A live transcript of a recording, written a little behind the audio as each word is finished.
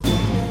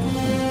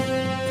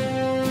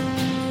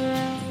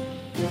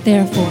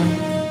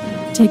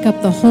Therefore, take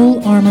up the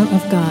whole armor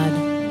of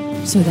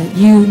God, so that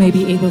you may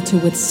be able to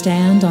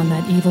withstand on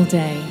that evil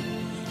day,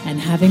 and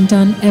having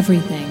done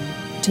everything,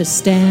 to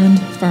stand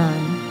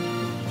firm.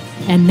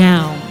 And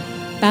now,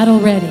 Battle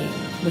Ready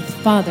with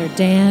Father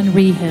Dan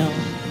Rehill.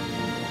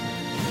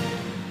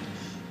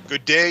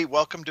 Good day.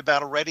 Welcome to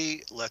Battle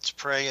Ready. Let's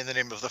pray in the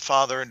name of the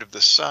Father, and of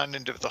the Son,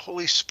 and of the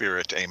Holy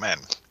Spirit. Amen.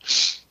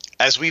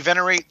 As we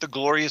venerate the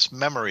glorious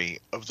memory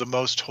of the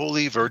Most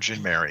Holy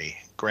Virgin Mary,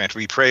 grant,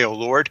 we pray, O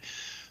Lord,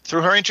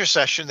 through her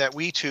intercession, that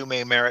we too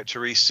may merit to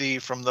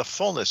receive from the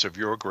fullness of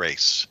your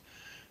grace.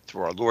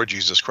 Through our Lord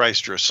Jesus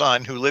Christ, your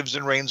Son, who lives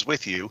and reigns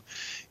with you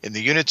in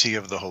the unity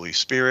of the Holy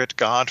Spirit,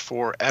 God,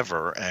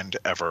 forever and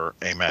ever.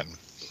 Amen.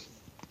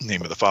 In the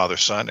name of the Father,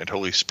 Son, and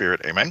Holy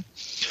Spirit. Amen.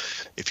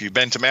 If you've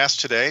been to Mass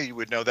today, you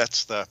would know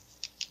that's the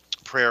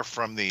prayer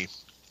from the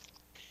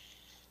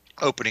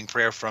opening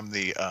prayer from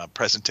the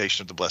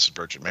presentation of the Blessed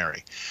Virgin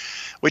Mary,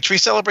 which we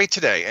celebrate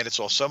today. And it's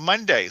also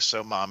Monday,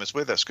 so Mom is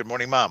with us. Good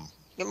morning, Mom.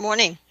 Good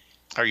morning.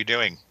 How are you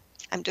doing?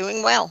 I'm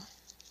doing well.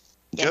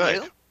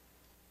 Good. You?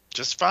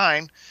 Just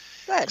fine.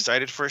 Good.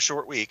 Excited for a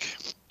short week.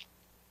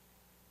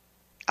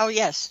 Oh,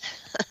 yes.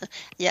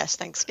 Yes,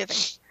 Thanksgiving.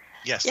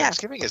 Yes, Yeah.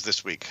 Thanksgiving is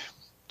this week.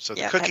 So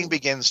the Yeah, cooking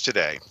begins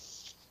today.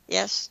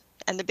 Yes,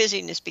 and the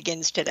busyness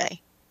begins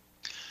today.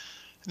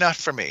 Not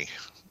for me.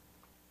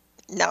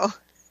 No?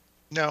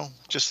 No,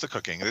 just the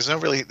cooking. There's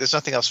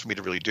nothing else for me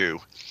to really do.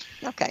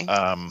 Okay.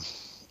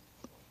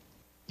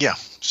 Yeah,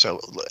 so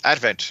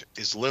Advent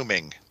is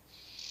looming.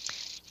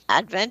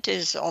 Advent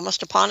is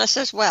almost upon us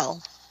as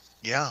well.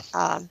 Yeah.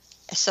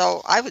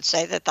 So I would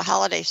say that the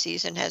holiday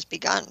season has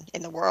begun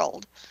in the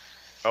world.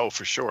 Oh,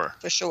 for sure.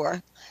 For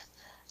sure.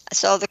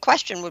 So the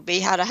question would be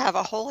how to have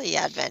a holy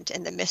Advent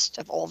in the midst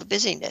of all the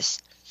busyness.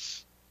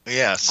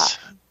 Yes.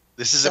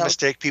 This is a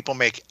mistake people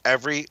make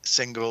every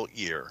single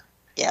year.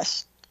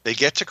 Yes. They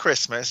get to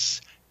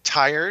Christmas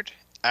tired,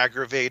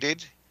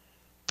 aggravated,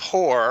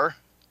 poor,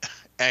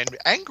 and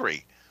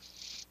angry.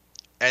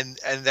 And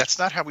that's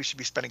not how we should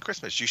be spending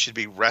Christmas. You should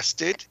be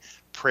rested,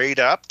 prayed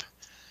up,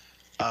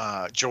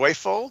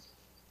 joyful.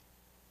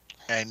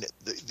 And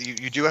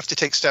you do have to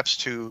take steps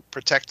to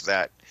protect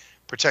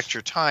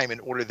your time in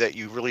order that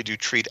you really do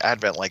treat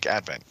Advent like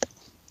Advent.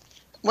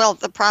 Well,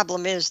 the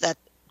problem is that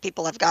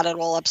people have got it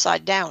all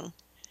upside down.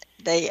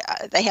 They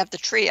have the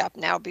tree up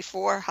now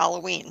before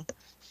Halloween.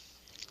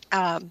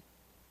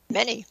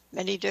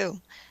 Many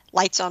do.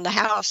 Lights on the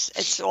house.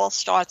 It all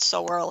starts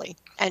so early.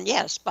 And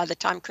yes, by the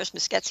time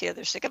Christmas gets here,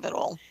 they're sick of it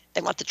all.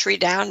 They want the tree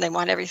down. They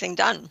want everything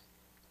done.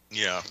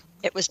 Yeah.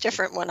 It was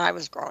different when I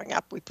was growing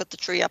up. We put the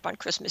tree up on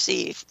Christmas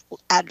Eve.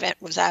 Advent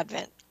was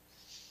Advent.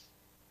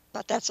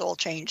 But that's all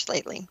changed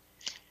lately.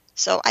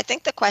 So I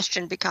think the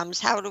question becomes,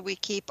 how do we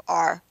keep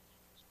our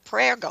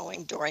prayer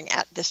going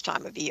at this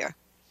time of year?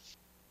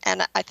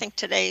 And I think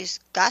today's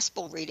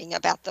gospel reading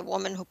about the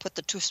woman who put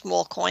the 2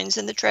 small coins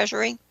in the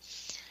treasury,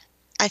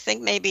 I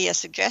think maybe a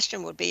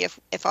suggestion would be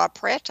if our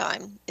prayer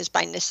time is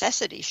by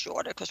necessity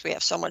shorter because we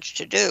have so much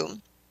to do,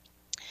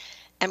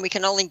 and we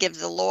can only give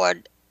the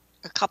Lord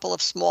a couple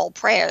of small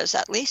prayers,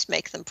 at least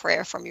make them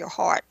prayer from your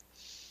heart,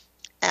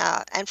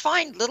 and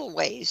find little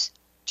ways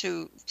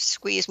to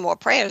squeeze more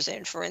prayers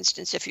in. For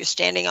instance, if you're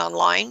standing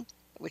online,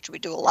 which we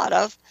do a lot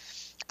of,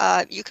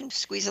 you can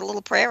squeeze a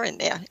little prayer in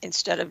there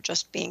instead of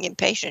just being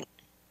impatient.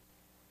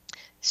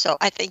 So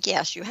I think,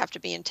 yes, you have to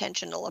be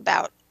intentional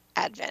about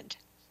Advent.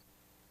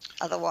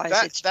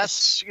 Otherwise,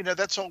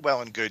 that's all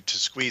well and good to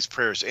squeeze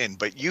prayers in,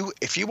 but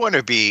if you want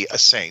to be a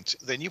saint,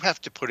 then you have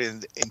to put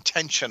in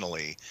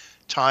intentionally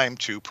time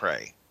to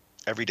pray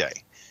every day.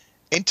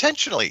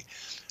 Intentionally.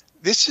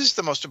 This is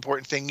the most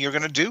important thing you're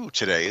going to do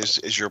today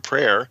is your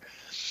prayer,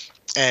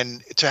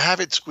 and to have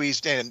it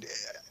squeezed in.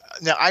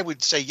 Now, I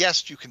would say,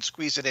 yes, you can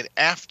squeeze it in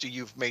after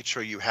you've made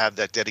sure you have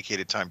that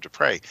dedicated time to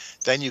pray.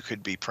 Then you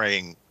could be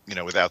praying,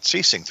 without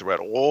ceasing throughout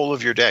all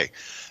of your day.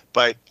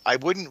 But I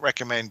wouldn't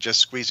recommend just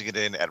squeezing it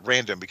in at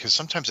random, because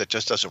sometimes that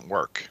just doesn't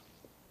work.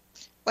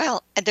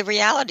 Well, the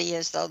reality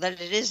is, though,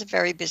 that it is a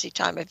very busy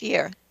time of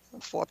year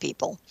for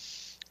people.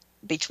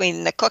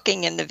 Between the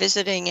cooking and the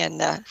visiting and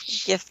the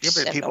gifts. Yeah,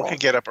 but people can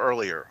get up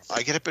earlier.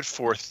 I get up at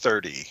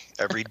 4:30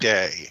 every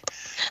day.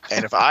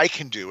 And if I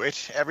can do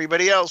it,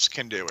 everybody else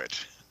can do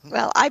it.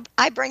 Well,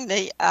 I bring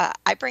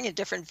a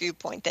different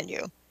viewpoint than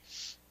you.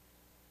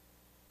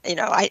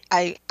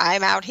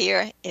 I'm out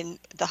here in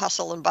the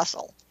hustle and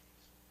bustle.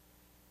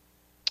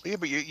 Yeah,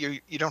 but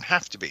you don't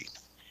have to be.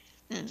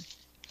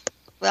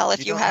 Well,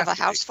 if you have a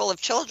house full of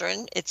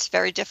children, it's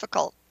very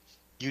difficult.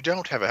 You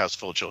don't have a house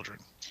full of children.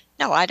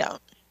 No, I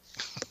don't.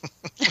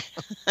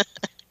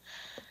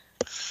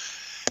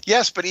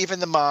 Yes, but even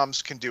the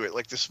moms can do it.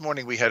 Like this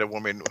morning, we had a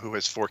woman who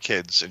has 4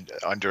 kids and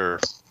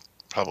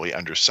probably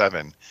under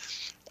 7.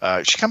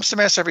 She comes to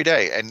Mass every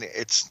day, and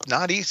it's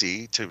not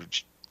easy to,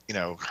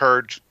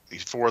 herd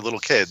these 4 little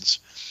kids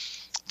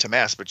to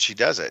Mass, but she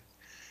does it.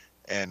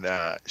 And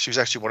she was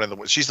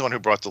actually she's the one who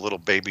brought the little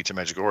baby to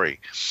Medjugorje.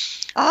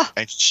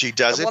 And she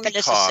does it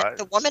because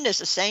the woman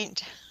is a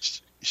saint.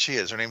 She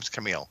is. Her name's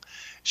Camille.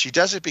 She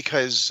does it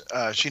because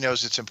she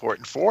knows it's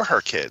important for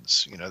her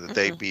kids, that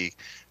they be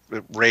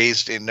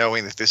raised in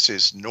knowing that this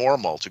is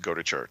normal to go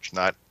to church,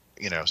 not,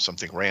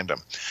 something random.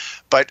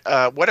 But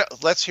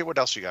let's hear what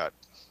else you got.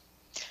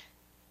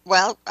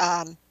 Well,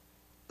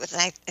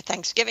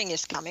 Thanksgiving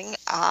is coming.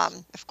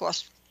 Of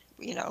course,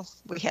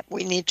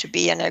 we need to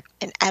be in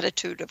an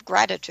attitude of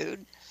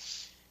gratitude.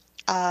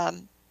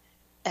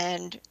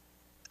 And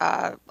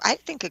I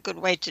think a good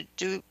way to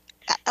do,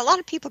 a lot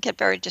of people get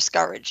very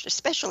discouraged,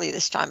 especially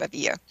this time of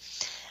year.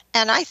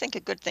 And I think a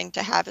good thing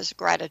to have is a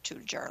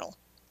gratitude journal.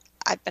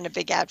 I've been a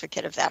big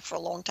advocate of that for a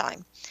long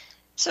time.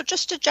 So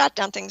just to jot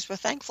down things we're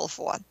thankful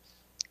for.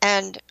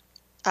 And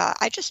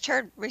I just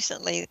heard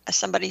recently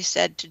somebody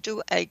said to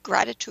do a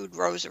gratitude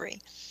rosary.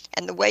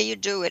 And the way you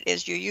do it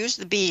is you use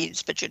the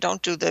beads, but you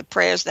don't do the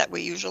prayers that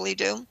we usually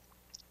do.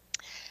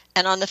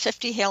 And on the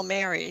 50 Hail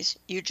Marys,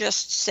 you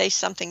just say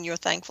something you're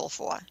thankful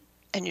for,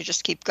 and you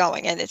just keep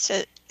going. And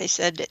they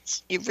said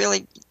you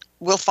really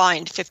will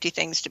find 50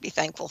 things to be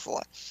thankful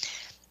for.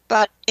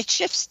 But it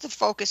shifts the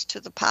focus to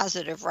the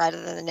positive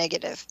rather than the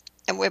negative.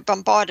 And we're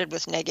bombarded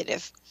with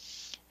negative.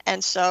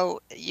 And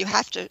so you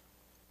have to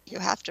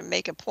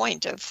make a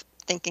point of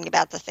thinking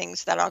about the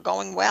things that are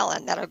going well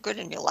and that are good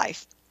in your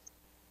life.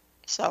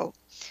 So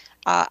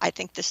I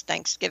think this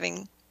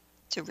Thanksgiving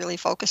to really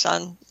focus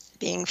on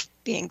being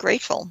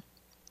grateful.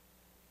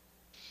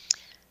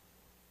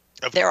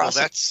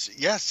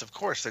 Yes, of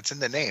course, that's in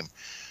the name.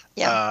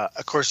 Yeah.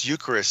 Of course,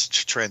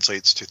 Eucharist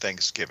translates to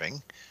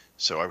Thanksgiving.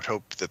 So I would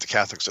hope that the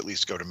Catholics at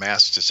least go to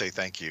Mass to say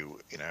thank you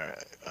in a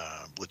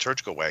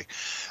liturgical way.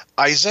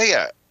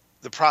 Isaiah,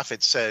 the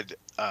prophet, said,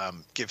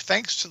 give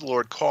thanks to the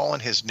Lord, call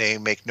on his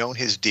name, make known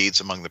his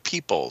deeds among the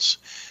peoples.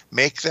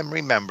 Make them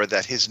remember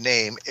that his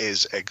name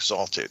is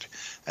exalted.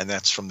 And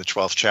that's from the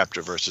 12th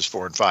chapter, verses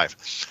 4 and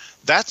 5.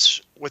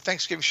 That's what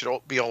Thanksgiving should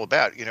be all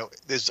about.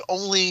 There's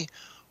only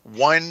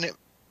one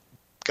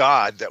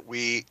God that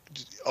we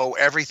owe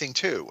everything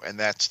to, and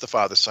that's the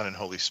Father, Son, and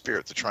Holy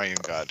Spirit, the triune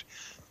God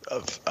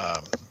of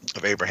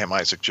Abraham,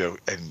 Isaac,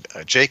 and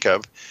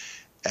Jacob,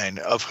 and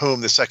of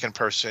whom the second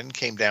person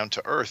came down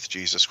to earth,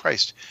 Jesus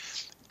Christ.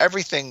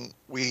 Everything,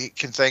 we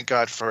can thank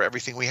God for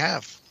everything we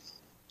have,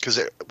 because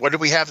what do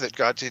we have that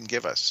God didn't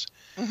give us?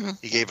 Mm-hmm.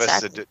 He gave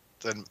us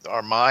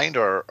our mind,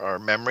 our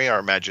memory, our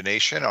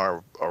imagination,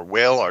 our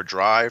will, our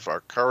drive, our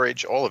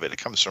courage, all of it. It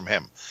comes from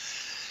him.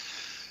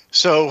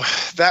 So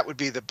that would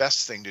be the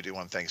best thing to do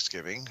on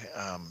Thanksgiving.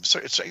 So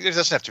it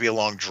doesn't have to be a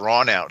long,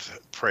 drawn-out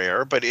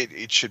prayer, but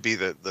it should be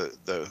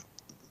the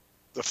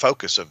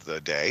focus of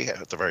the day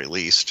at the very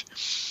least.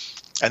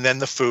 And then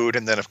the food,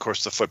 and then, of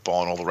course, the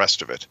football and all the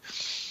rest of it.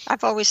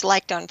 I've always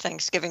liked on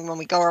Thanksgiving when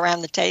we go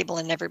around the table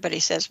and everybody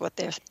says what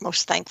they're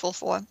most thankful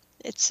for.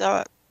 It's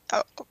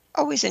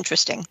always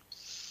interesting.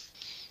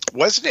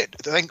 Was it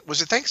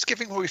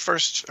Thanksgiving when we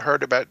first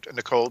heard about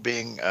Nicole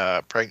being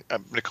Terry's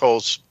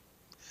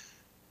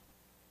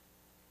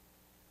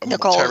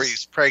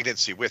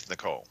pregnancy with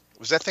Nicole?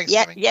 Was that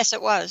Thanksgiving? Yes,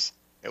 it was.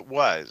 It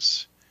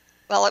was.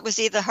 Well, it was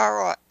either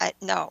her or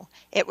no.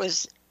 It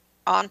was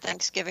on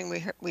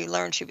Thanksgiving. We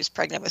learned she was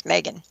pregnant with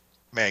Megan.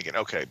 Megan,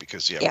 okay,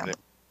 because there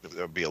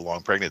would be a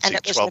long pregnancy,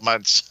 12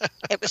 months.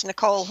 It was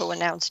Nicole who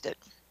announced it.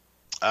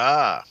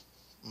 Ah,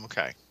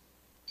 okay.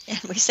 And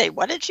we say,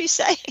 what did she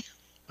say?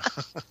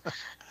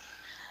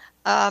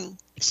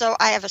 So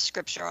I have a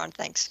scripture on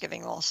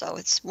Thanksgiving also.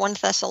 It's 1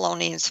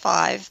 Thessalonians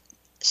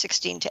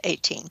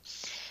 5:16-18.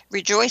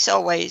 Rejoice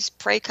always,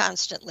 pray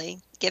constantly,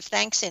 give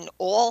thanks in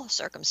all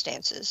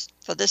circumstances,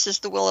 for this is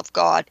the will of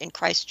God in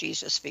Christ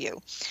Jesus for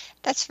you.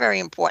 That's very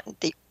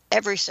important,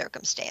 every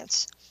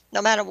circumstance,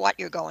 no matter what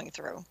you're going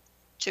through,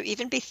 to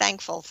even be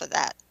thankful for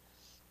that.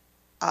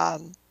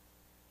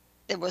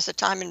 There was a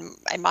time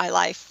in my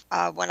life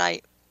when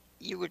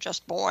you were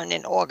just born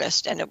in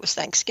August, and it was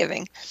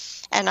Thanksgiving,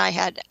 and I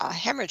had a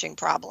hemorrhaging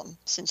problem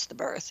since the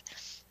birth.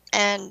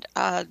 And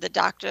the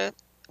doctor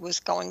was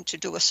going to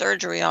do a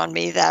surgery on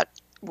me that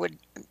would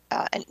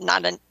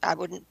I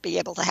wouldn't be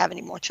able to have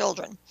any more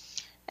children.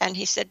 And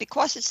he said,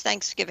 because it's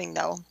Thanksgiving,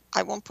 though,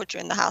 I won't put you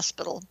in the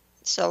hospital.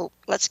 So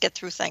let's get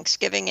through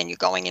Thanksgiving, and you're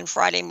going in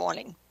Friday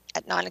morning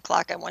at 9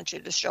 o'clock. I want you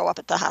to show up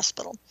at the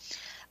hospital.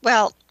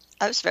 Well,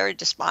 I was very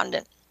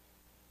despondent,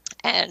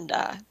 and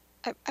I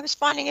was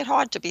finding it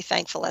hard to be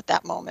thankful at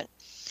that moment.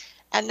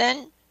 And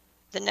then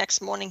the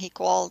next morning he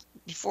called,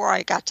 before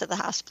I got to the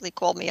hospital, he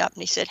called me up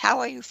and he said, how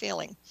are you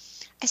feeling?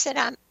 I said,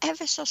 I'm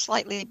ever so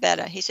slightly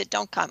better. He said,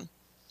 don't come.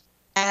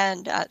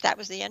 And that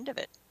was the end of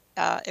it.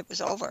 It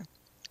was over.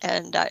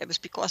 And it was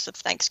because of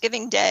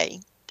Thanksgiving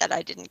Day that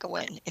I didn't go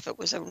in. If it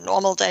was a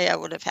normal day, I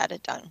would have had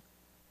it done.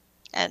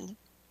 And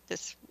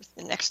the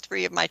next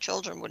 3 of my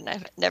children would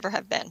never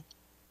have been.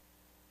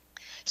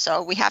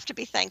 So we have to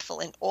be thankful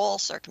in all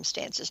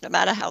circumstances, no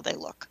matter how they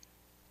look.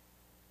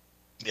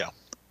 Yeah.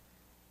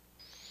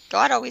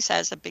 God always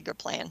has a bigger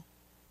plan.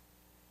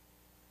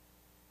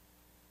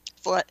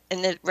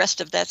 And the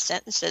rest of that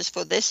sentence says,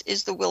 for this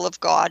is the will of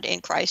God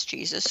in Christ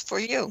Jesus for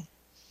you.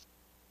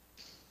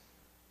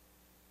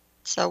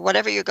 So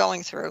whatever you're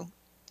going through,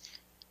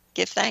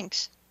 give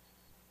thanks.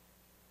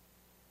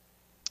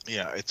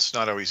 Yeah, it's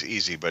not always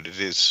easy, but it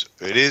is.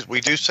 It is.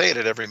 We do say it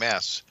at every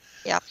Mass.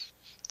 Yep.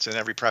 It's in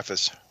every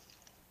preface.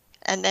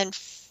 And then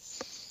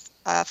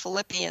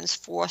Philippians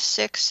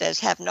 4:6 says,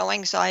 have no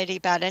anxiety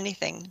about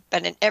anything,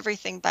 but in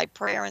everything by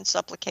prayer and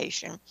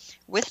supplication,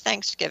 with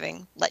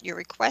thanksgiving, let your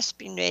requests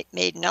be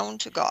made known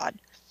to God.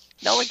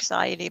 No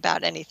anxiety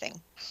about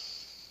anything.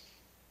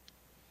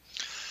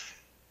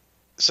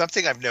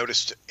 Something I've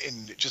noticed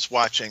in just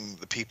watching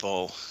the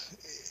people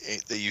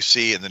that you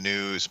see in the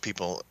news,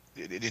 people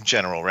in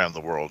general around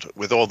the world,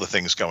 with all the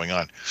things going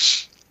on,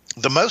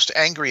 the most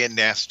angry and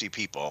nasty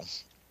people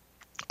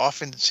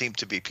often seem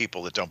to be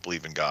people that don't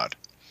believe in God.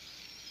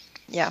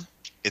 Yeah.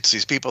 It's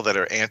these people that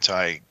are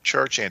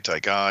anti-church,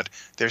 anti-God.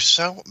 They're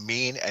so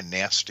mean and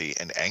nasty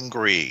and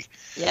angry.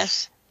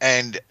 Yes.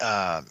 And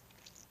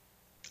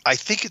I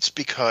think it's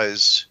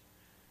because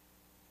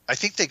I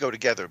think they go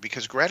together,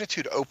 because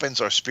gratitude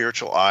opens our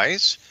spiritual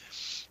eyes.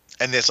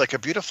 And there's like a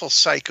beautiful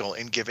cycle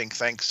in giving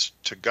thanks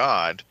to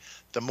God.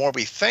 The more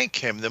we thank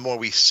him, the more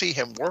we see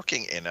him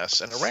working in us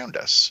and around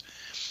us.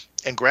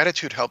 And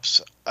gratitude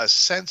helps us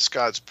sense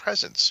God's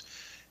presence,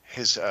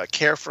 his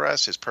care for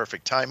us, his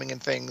perfect timing in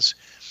things.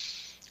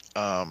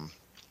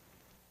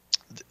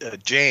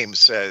 James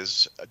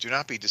says, do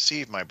not be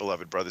deceived, my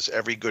beloved brothers.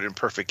 Every good and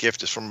perfect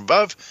gift is from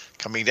above,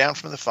 coming down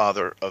from the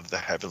Father of the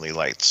heavenly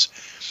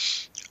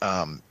lights.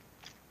 And,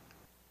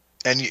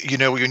 you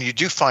know, when you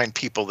do find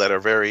people that are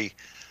very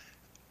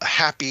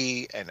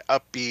happy and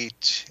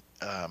upbeat,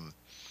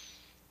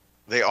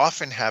 they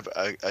often have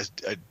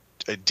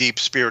a deep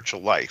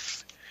spiritual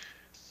life.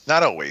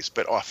 Not always,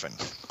 but often.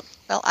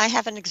 Well, I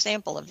have an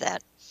example of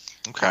that.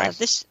 Okay.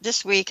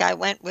 This week I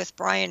went with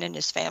Brian and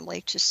his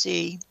family to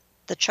see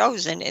The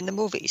Chosen in the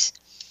movies.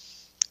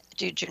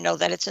 Did you know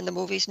that it's in the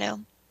movies now?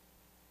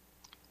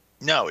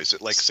 No, is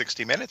it like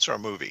 60 Minutes or a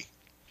movie?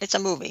 It's a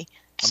movie.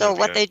 So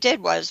what they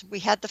did was, we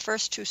had the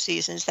first 2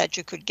 seasons that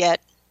you could get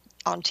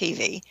on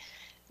TV.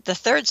 The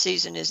 3rd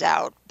season is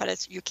out,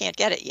 but you can't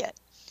get it yet.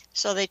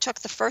 So they took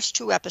the first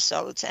 2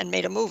 episodes and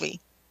made a movie.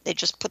 They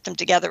just put them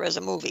together as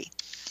a movie.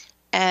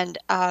 And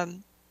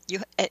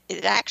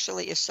it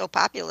actually is so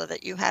popular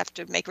that you have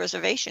to make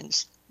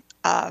reservations.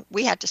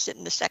 We had to sit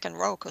in the second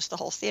row because the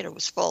whole theater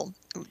was full.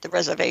 The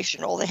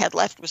reservation, all they had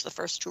left was the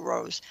first 2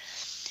 rows.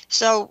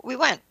 So we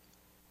went.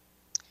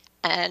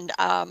 And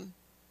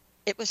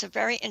it was a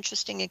very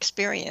interesting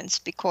experience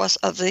because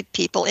of the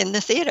people in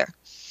the theater.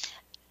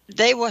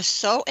 They were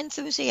so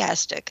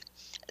enthusiastic.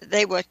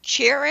 They were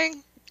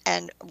cheering,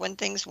 and when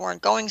things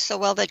weren't going so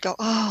well, they'd go,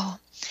 oh,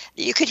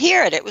 you could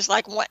hear it. It was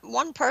like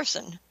one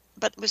person,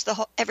 but it was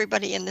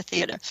everybody in the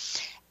theater.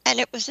 And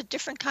it was a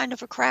different kind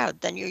of a crowd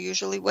than you're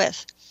usually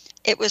with.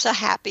 It was a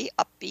happy,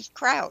 upbeat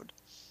crowd.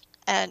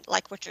 And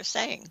like what you're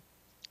saying,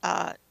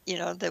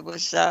 there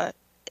was,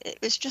 it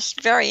was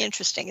just very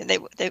interesting. And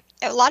they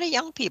a lot of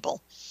young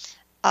people.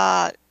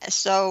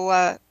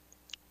 So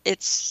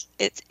it's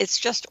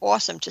just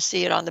awesome to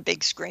see it on the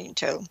big screen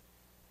too.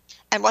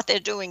 And what they're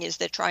doing is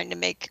they're trying to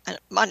make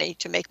money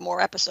to make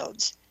more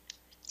episodes.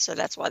 So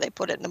that's why they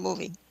put it in the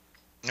movie.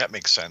 That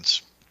makes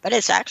sense. But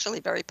it's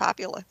actually very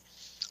popular.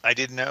 I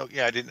didn't know.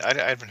 Yeah,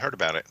 I haven't heard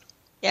about it.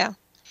 Yeah.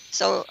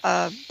 So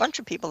a bunch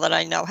of people that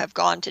I know have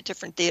gone to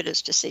different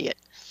theaters to see it.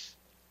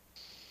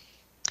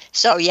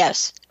 So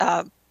yes,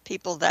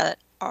 people that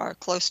are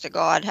close to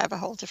God have a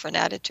whole different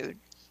attitude,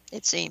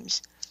 it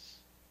seems.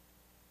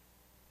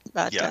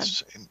 But,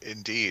 yes,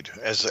 indeed,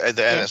 as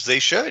they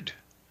should.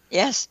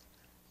 Yes.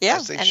 Yeah.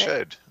 As they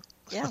should.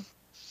 Yeah.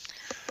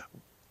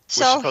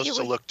 We're supposed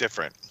to look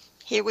different.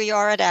 Here we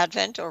are at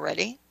Advent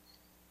already.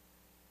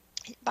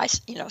 By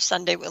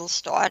Sunday we'll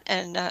start,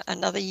 and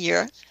another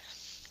year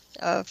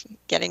of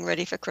getting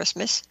ready for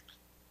Christmas.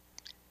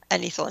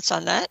 Any thoughts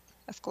on that?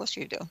 Of course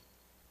you do.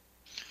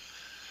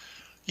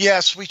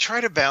 Yes, we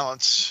try to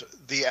balance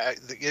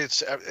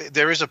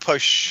there is a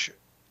push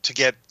to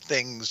get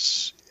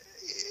things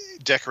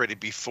decorated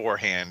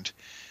beforehand,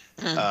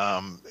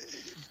 and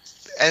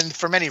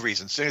for many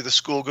reasons. The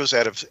school goes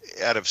out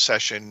of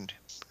session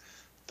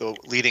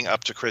leading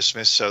up to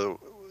Christmas, so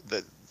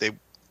that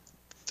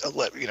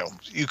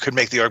you could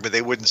make the argument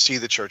they wouldn't see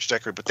the church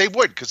decorated, but they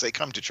would, because they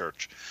come to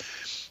church.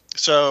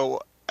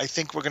 So I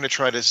think we're going to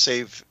try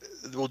to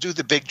we'll do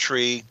the big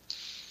tree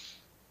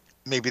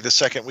maybe the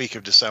second week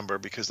of December,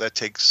 because that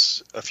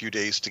takes a few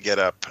days to get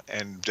up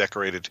and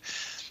decorated.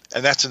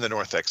 And that's in the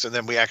Northex. And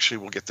then we actually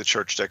will get the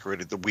church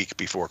decorated the week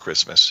before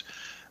Christmas,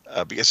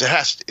 because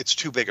it's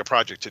too big a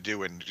project to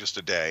do in just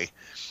a day.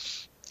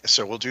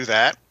 So we'll do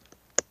that.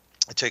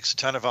 It takes a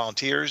ton of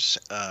volunteers,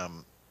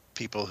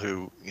 people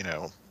who,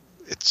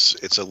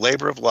 it's a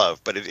labor of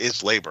love, but it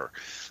is labor.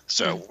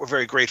 So we're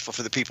very grateful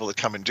for the people that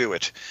come and do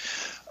it.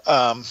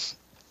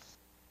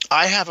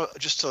 I have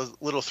just a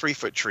little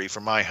 3-foot tree for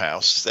my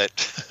house that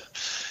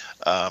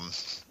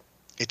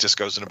it just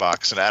goes in a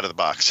box and out of the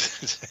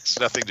box. It's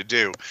nothing to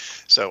do.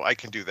 So I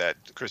can do that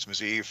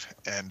Christmas Eve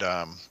and,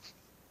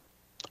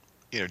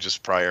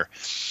 just prior.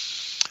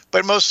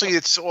 But mostly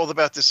it's all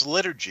about this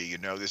liturgy,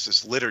 there's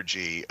this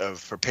liturgy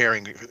of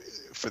preparing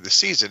for the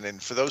season.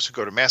 And for those who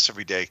go to Mass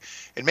every day,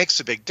 it makes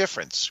a big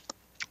difference.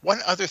 One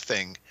other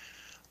thing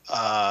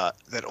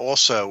that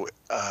also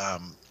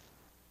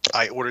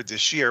I ordered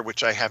this year,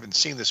 which I haven't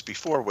seen this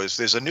before, was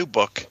there's a new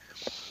book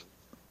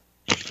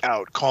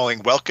out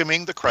calling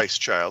Welcoming the Christ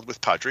Child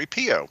with Padre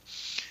Pio.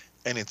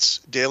 And it's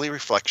daily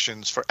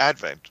reflections for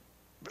Advent.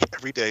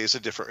 Every day is a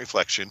different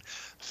reflection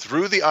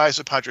through the eyes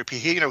of Padre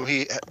Pio.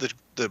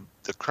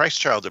 The Christ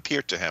Child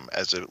appeared to him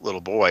as a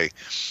little boy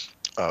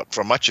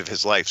for much of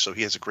his life, so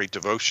he has a great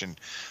devotion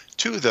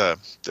to the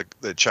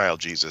child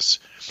Jesus.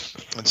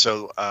 And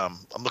so I'm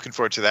looking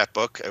forward to that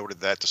book. I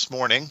ordered that this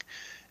morning,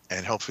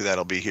 and hopefully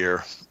that'll be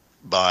here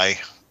by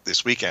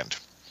this weekend.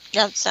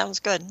 Yeah, it sounds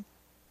good.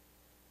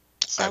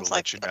 I will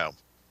let you know.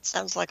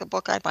 Sounds like a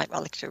book I might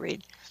like to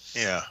read.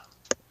 Yeah.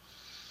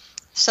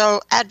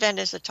 So Advent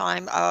is a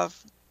time of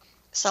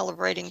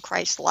celebrating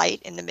Christ's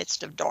light in the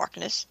midst of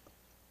darkness.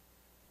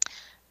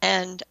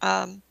 And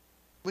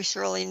we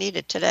surely need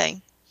it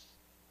today.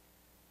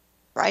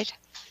 Right?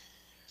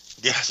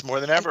 Yes, more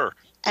than ever.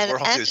 The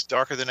world is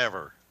darker than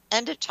ever.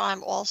 And a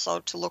time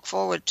also to look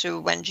forward to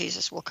when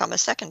Jesus will come a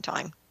second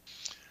time.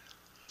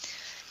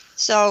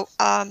 So,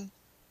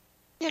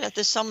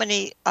 there's so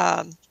many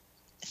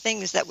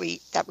things that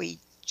we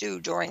do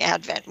during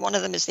Advent. One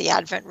of them is the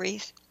Advent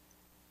wreath.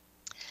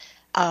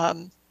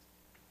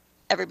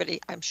 Everybody,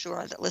 I'm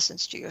sure, that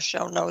listens to your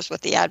show knows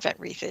what the Advent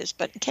wreath is,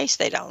 but in case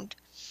they don't,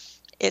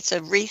 it's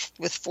a wreath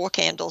with 4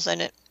 candles in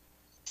it,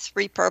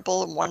 3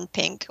 purple and 1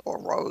 pink or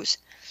rose,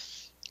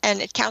 and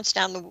it counts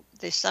down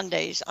the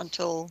Sundays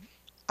until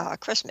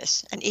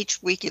Christmas, and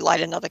each week you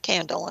light another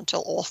candle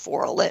until all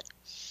 4 are lit.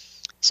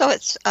 So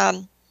it's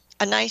a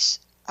nice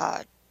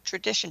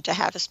tradition to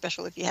have,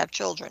 especially if you have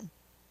children,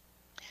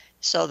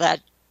 so that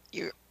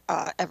you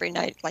every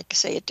night, like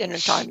say at dinner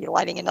time, you're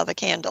lighting another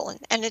candle,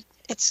 and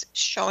it's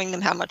showing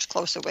them how much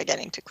closer we're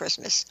getting to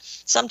Christmas.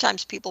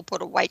 Sometimes people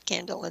put a white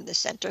candle in the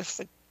center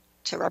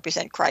to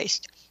represent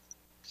Christ.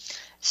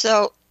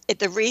 So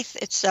the wreath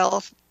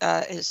itself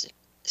is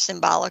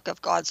symbolic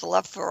of God's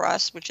love for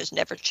us, which is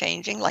never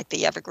changing, like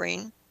the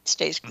evergreen. It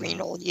stays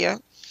green all year.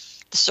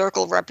 The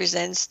circle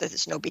represents that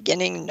there's no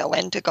beginning, no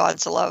end to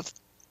God's love.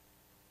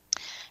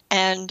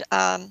 And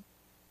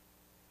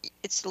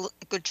it's a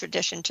good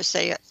tradition to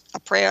say a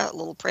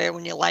little prayer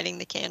when you're lighting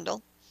the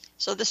candle.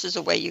 So this is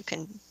a way you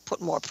can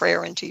put more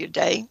prayer into your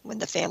day when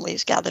the family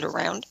is gathered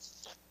around.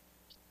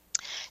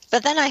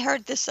 But then I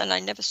heard this, and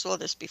I never saw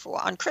this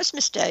before. On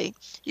Christmas Day,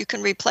 you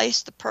can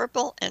replace the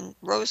purple and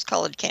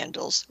rose-colored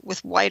candles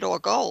with white or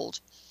gold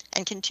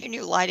and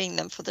continue lighting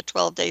them for the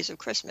 12 days of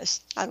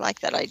Christmas. I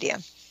like that idea.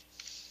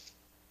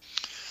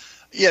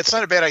 Yeah, it's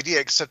not a bad idea,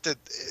 except that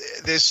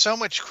there's so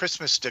much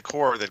Christmas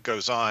decor that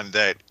goes on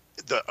that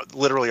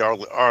literally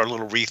our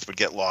little wreath would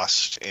get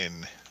lost in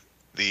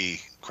the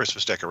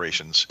Christmas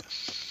decorations.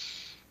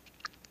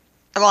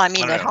 Well, I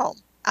mean at home.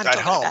 At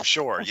home,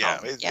 sure, yeah.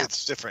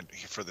 It's different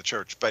for the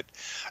church, but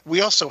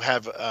we also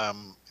have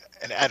an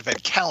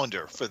Advent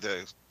calendar for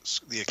the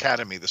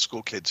academy, the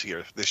school kids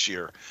here this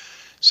year.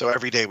 So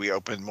every day we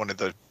open one of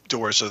the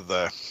doors of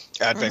the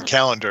Advent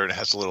calendar, and it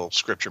has a little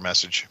scripture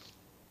message.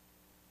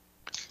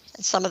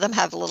 And some of them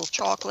have a little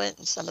chocolate,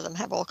 and some of them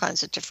have all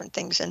kinds of different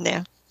things in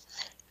there.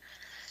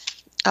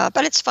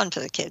 But it's fun for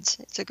the kids.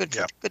 It's a good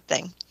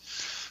thing.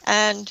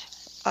 And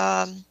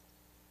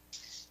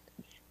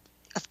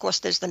of course,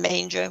 there's the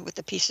manger with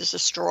the pieces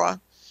of straw.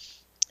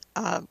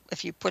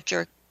 If you put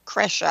your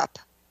creche up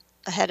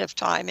ahead of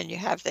time and you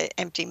have the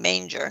empty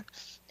manger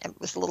and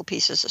with little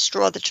pieces of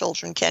straw, the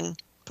children can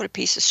put a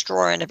piece of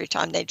straw in every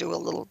time they do a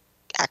little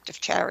act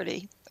of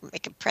charity,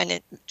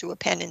 do a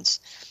penance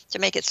to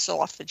make it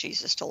soft for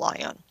Jesus to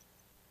lie on.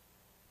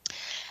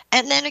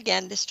 And then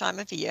again, this time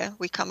of year,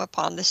 we come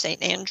upon the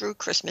St. Andrew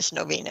Christmas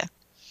Novena.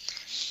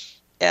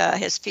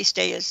 His feast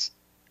day is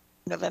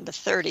November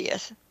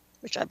 30th,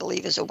 which I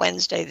believe is a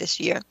Wednesday this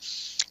year.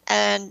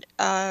 And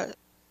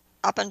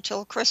up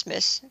until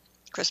Christmas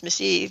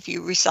Eve,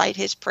 you recite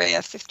his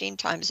prayer 15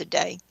 times a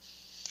day,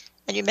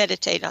 and you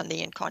meditate on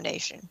the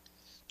Incarnation.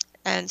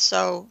 And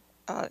so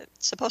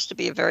it's supposed to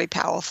be a very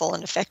powerful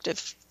and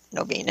effective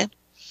novena.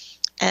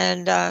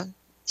 And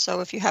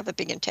so if you have a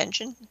big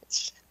intention,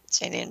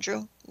 St.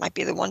 Andrew might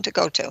be the one to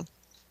go to.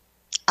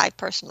 I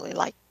personally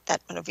like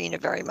that novena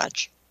very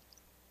much.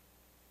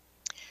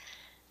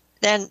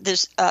 Then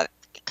there's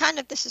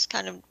this is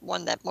kind of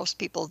one that most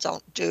people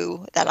don't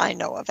do, that I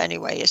know of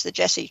anyway, is the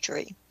Jesse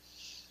tree.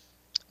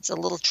 It's a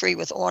little tree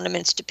with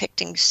ornaments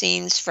depicting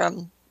scenes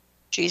from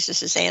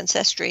Jesus'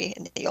 ancestry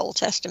in the Old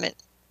Testament,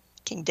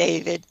 King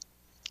David,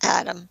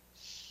 Adam,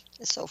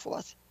 and so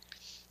forth.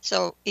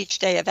 So each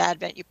day of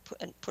Advent, you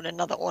put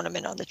another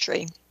ornament on the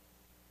tree.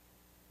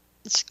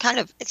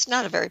 It's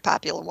not a very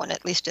popular one,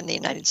 at least in the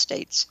United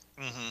States.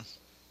 Mm-hmm.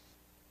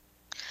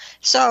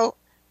 So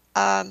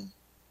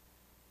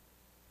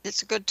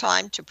it's a good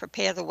time to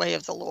prepare the way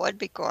of the Lord,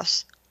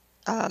 because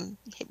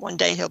one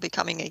day he'll be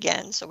coming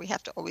again. So we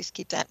have to always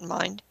keep that in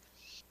mind.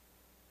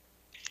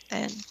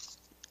 And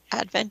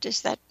Advent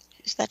is that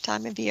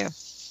time of year.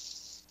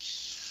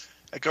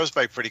 It goes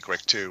by pretty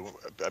quick too,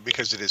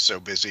 because it is so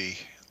busy.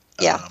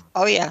 Yeah.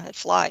 Oh yeah, it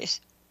flies.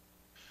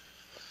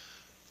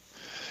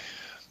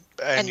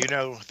 And it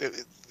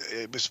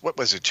was, what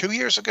was it, 2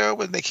 years ago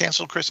when they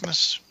canceled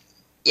Christmas?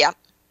 Yeah.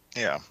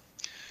 Yeah.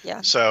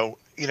 Yeah. So,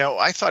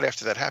 I thought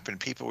after that happened,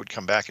 people would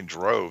come back in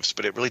droves,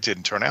 but it really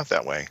didn't turn out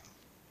that way.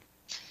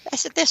 I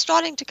said they're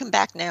starting to come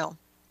back now.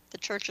 The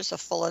churches are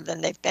fuller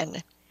than they've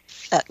been,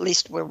 at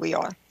least where we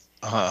are.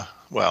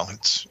 Well,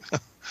 it's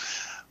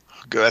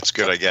good. That's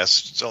good, I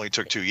guess. It only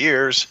took 2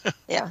 years.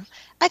 Yeah.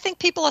 I think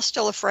people are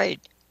still afraid.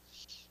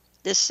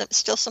 There's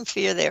still some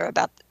fear there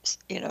about,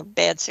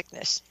 bad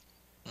sickness.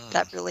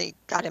 That really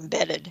got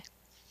embedded.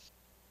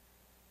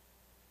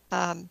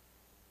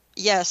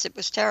 Yes, it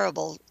was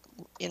terrible,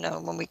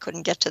 when we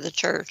couldn't get to the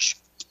church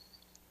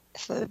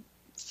for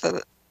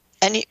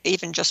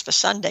even just for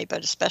Sunday,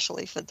 but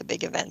especially for the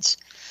big events.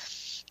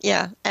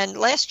 Yeah, and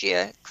last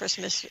year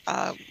Christmas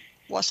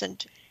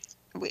wasn't.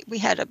 We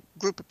had a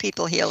group of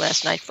people here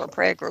last night for a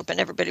prayer group, and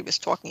everybody was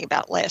talking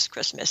about last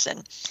Christmas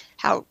and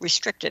how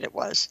restricted it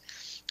was.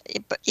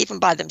 But even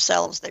by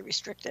themselves, they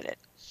restricted it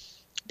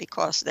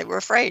because they were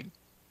afraid.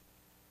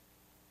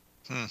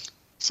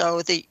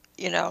 So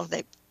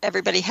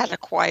everybody had a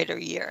quieter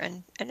year,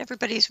 and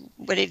everybody's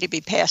ready to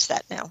be past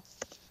that now.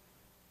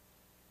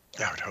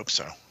 I would hope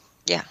so.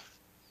 Yeah.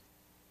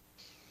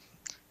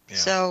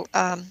 So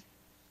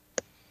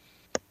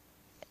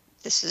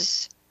this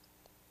is,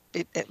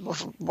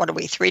 what are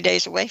we, 3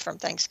 days away from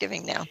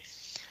Thanksgiving now?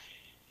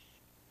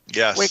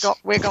 Yes.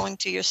 We're going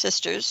to your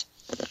sister's,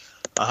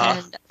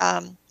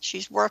 and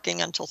she's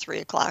working until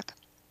 3:00.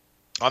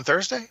 On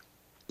Thursday?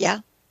 Yeah.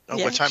 Oh,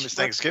 yeah, what time is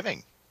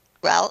Thanksgiving?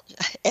 Well,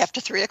 after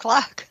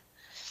 3:00.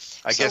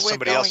 I guess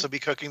somebody else will be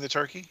cooking the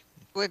turkey?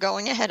 We're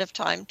going ahead of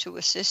time to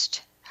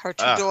assist her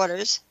two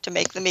daughters to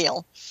make the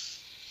meal.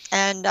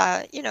 And,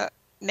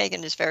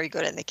 Megan is very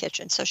good in the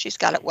kitchen, so she's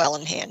got it well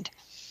in hand.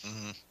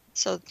 Mm-hmm.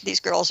 So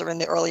these girls are in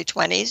the early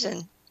 20s,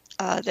 and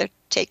they're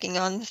taking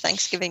on the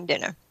Thanksgiving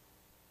dinner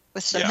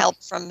with some help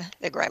from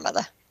their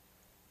grandmother.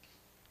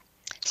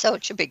 So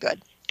it should be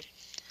good.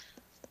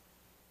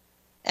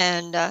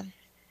 And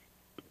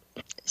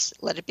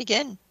let it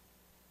begin.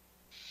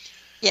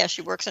 Yeah,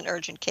 she works in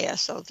urgent care,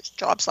 so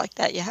jobs like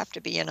that, you have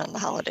to be in on the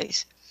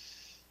holidays.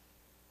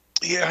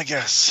 Yeah, I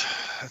guess.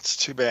 That's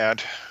too bad.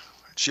 Is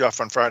she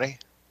off on Friday?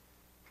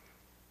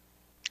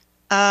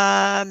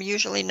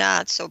 Usually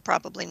not, so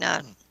probably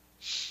not.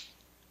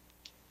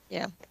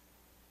 Yeah.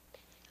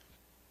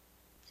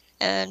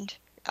 And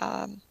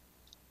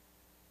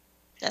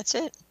that's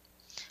it.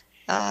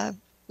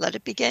 Let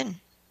it begin.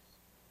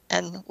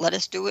 And let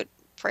us do it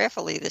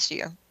prayerfully this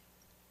year.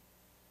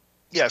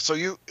 Yeah, so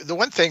the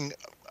one thing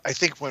I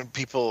think when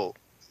people,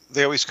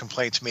 they always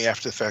complain to me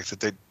after the fact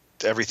that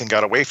everything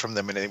got away from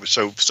them and it was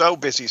so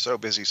busy.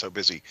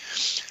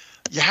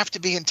 You have to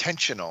be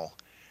intentional.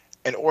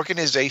 An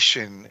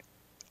organization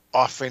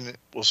often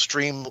will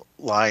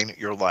streamline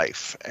your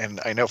life.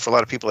 And I know for a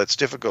lot of people that's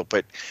difficult,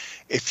 but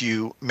if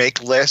you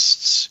make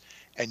lists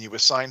and you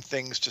assign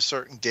things to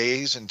certain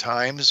days and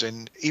times,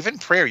 and even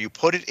prayer, you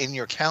put it in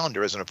your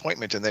calendar as an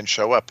appointment and then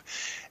show up,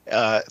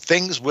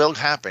 things will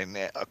happen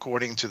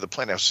according to the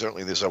plan. Now,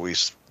 certainly there's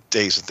always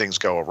days and things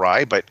go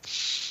awry, but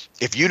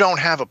if you don't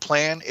have a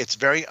plan, it's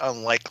very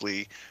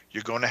unlikely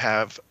you're going to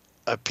have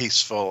a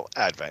peaceful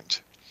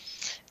Advent.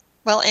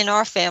 Well, in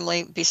our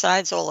family,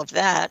 besides all of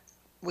that,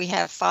 we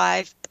have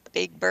 5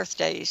 big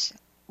birthdays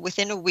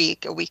within a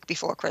week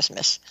before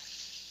Christmas.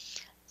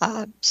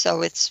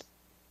 So it's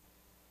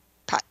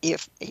your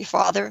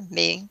father,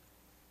 me,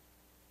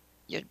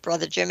 your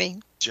brother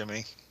Jimmy,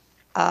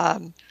 our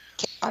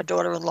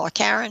daughter-in-law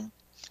Karen,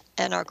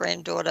 and our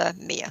granddaughter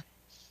Mia.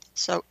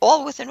 So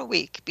all within a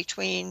week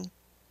between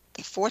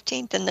the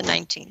 14th and the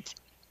 19th.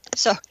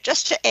 So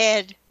just to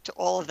add to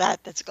all of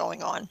that that's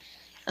going on.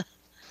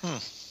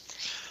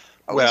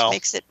 Always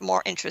makes it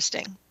more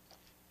interesting.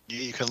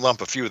 You can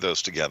lump a few of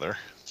those together.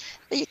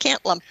 But you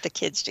can't lump the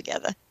kids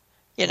together.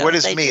 What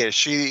is Mia? Is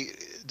she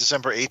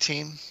December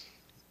 18?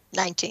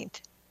 19th.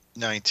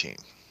 19.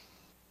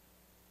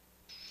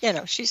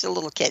 She's a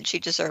little kid. She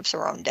deserves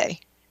her own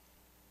day.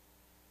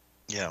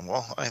 Yeah,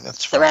 well,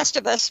 that's fine. The rest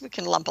of us, we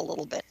can lump a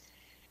little bit.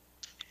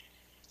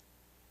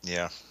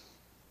 Yeah.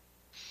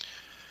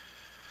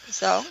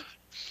 So,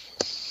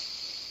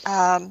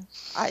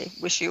 I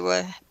wish you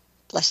a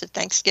blessed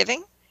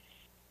Thanksgiving.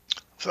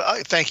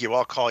 Thank you.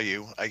 I'll call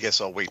you. I guess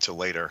I'll wait till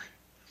later.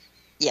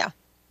 Yeah.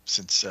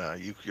 Since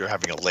you're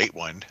having a late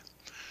one.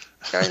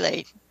 Very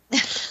late.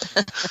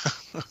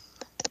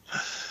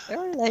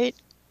 Very late.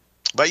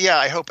 But yeah,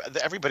 I hope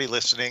that everybody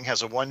listening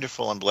has a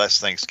wonderful and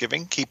blessed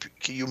Thanksgiving.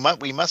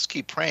 We must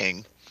keep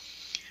praying,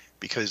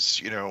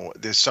 because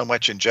there's so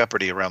much in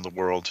jeopardy around the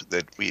world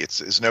that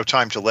it's no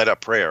time to let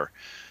up prayer.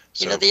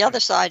 So, the other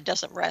side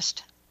doesn't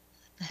rest.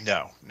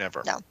 No,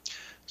 never. No.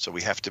 So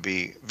we have to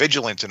be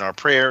vigilant in our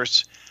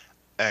prayers,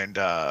 and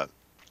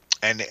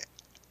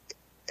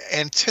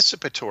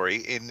anticipatory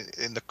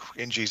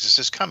in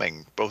Jesus'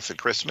 coming, both at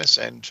Christmas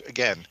and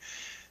again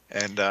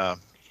And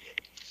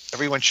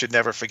everyone should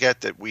never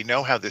forget that we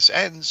know how this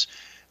ends.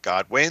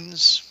 God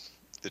wins,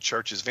 the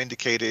church is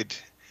vindicated,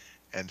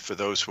 and for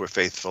those who are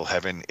faithful,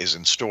 heaven is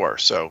in store.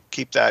 So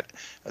keep that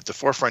at the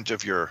forefront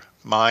of your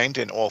mind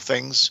in all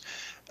things,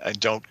 and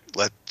don't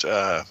let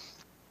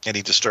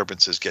any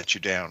disturbances get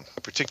you down,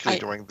 particularly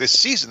during this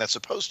season that's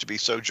supposed to be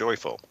so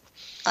joyful.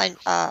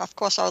 Of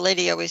course, Our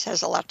Lady always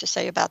has a lot to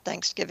say about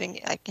Thanksgiving.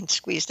 I can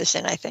squeeze this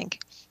in, I think.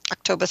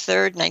 October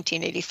 3rd,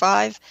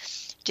 1985.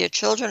 Dear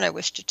children, I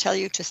wish to tell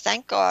you to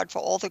thank God for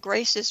all the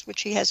graces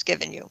which he has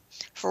given you.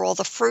 For all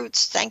the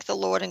fruits, thank the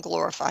Lord and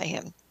glorify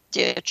him.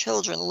 Dear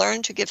children,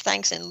 learn to give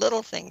thanks in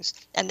little things,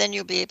 and then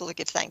you'll be able to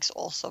give thanks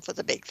also for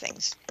the big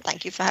things.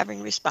 Thank you for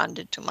having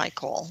responded to my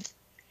call.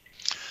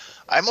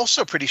 I'm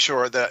also pretty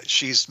sure that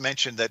she's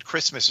mentioned that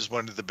Christmas is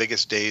one of the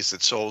biggest days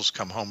that souls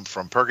come home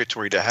from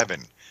purgatory to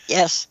heaven.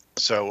 Yes.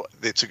 So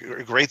it's a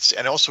great,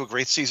 and also a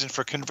great season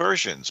for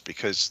conversions,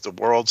 because the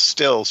world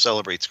still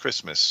celebrates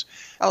Christmas.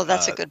 Oh,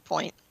 that's a good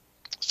point.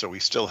 So we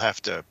still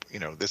have to,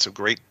 it's a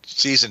great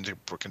season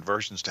for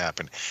conversions to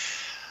happen.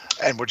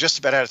 And we're just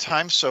about out of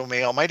time, so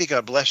may Almighty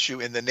God bless you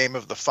in the name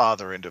of the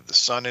Father, and of the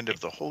Son, and of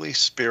the Holy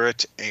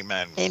Spirit.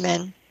 Amen.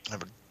 Amen.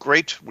 Have a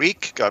great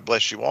week. God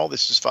bless you all.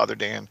 This is Father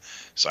Dan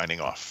signing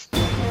off.